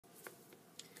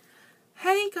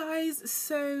Hey guys,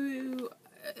 so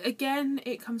again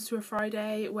it comes to a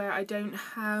Friday where I don't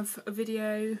have a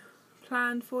video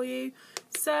planned for you,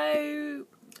 so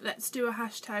let's do a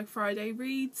hashtag Friday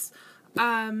reads.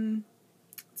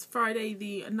 It's Friday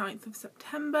the 9th of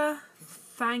September.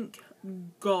 Thank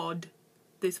God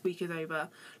this week is over.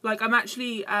 Like, I'm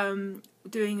actually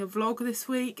doing a vlog this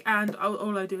week and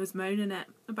all I do is moan in it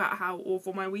about how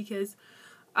awful my week is.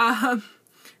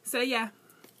 So yeah,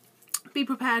 be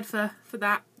prepared for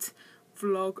that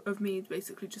vlog of me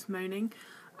basically just moaning.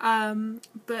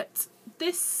 But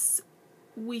this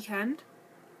weekend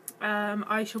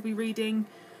I shall be reading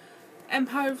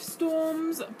Empire of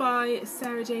Storms by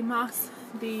Sarah J. Maas,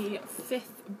 the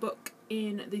 5th book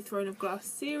in the Throne of Glass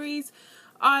series.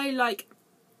 I, like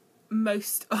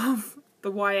most of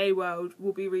the YA world,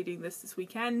 will be reading this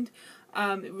weekend.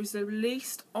 It was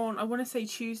released on, I want to say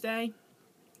Tuesday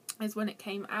is when it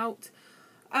came out.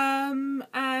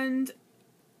 And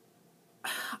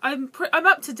I'm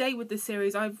up to date with this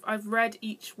series. I've read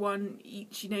each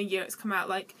year it's come out,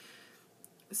 like,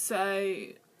 so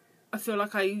I feel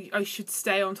like I should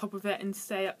stay on top of it and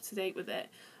stay up to date with it.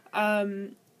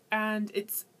 And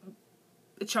it's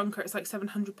a chunker. It's like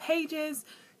 700 pages,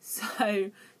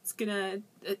 so it's gonna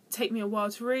take me a while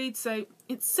to read. So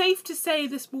it's safe to say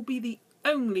this will be the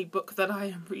only book that I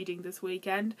am reading this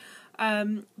weekend,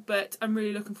 but I'm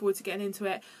really looking forward to getting into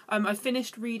it. I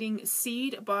finished reading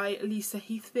Seed by Lisa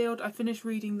Heathfield. I finished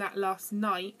reading that last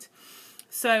night,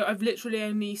 so I've literally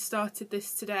only started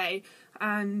this today,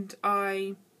 and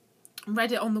I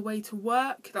read it on the way to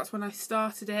work. That's when I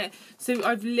started it, so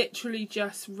I've literally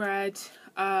just read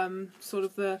sort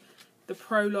of the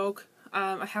prologue.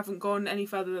 I haven't gone any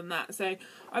further than that, so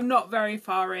I'm not very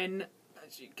far in,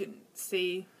 as you can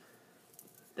see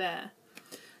there.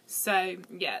 So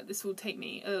yeah, this will take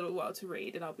me a little while to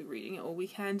read, and I'll be reading it all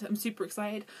weekend. I'm super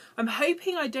excited. I'm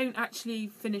hoping I don't actually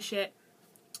finish it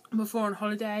before on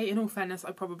holiday. In all fairness,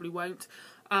 I probably won't,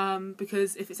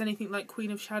 because if it's anything like Queen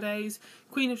of Shadows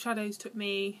took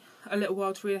me a little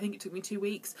while to read. I think it took me 2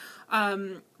 weeks,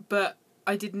 but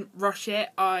I didn't rush it.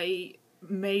 I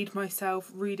made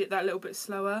myself read it that little bit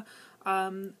slower,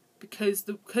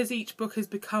 because each book has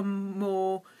become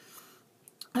more,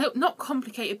 not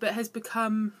complicated, but has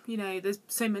become, there's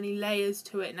so many layers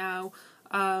to it now.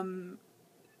 Again,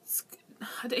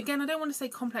 I don't want to say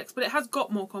complex, but it has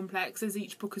got more complex as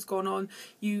each book has gone on.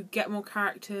 You get more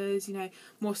characters,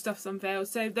 more stuff's unveiled.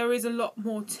 So there is a lot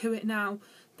more to it now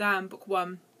than book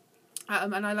one.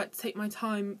 And I like to take my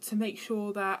time to make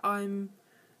sure that I'm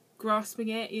grasping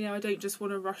it. I don't just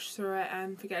want to rush through it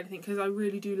and forget anything, because I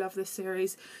really do love this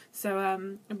series. So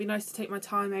it'd be nice to take my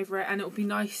time over it, and it would be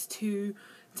nice to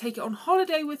take it on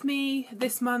holiday with me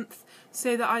this month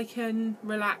so that I can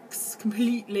relax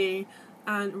completely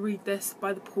and read this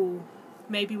by the pool,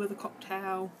 maybe with a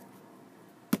cocktail.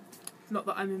 Not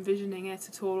that I'm envisioning it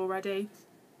at all already.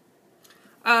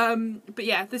 But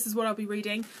yeah, this is what I'll be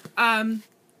reading.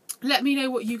 Let me know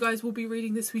what you guys will be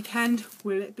reading this weekend.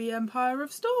 Will it be Empire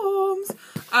of Storms?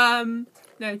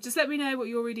 No, just let me know what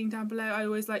you're reading down below. I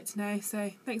always like to know.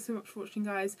 So thanks so much for watching,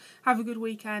 guys. Have a good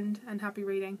weekend and happy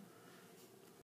reading.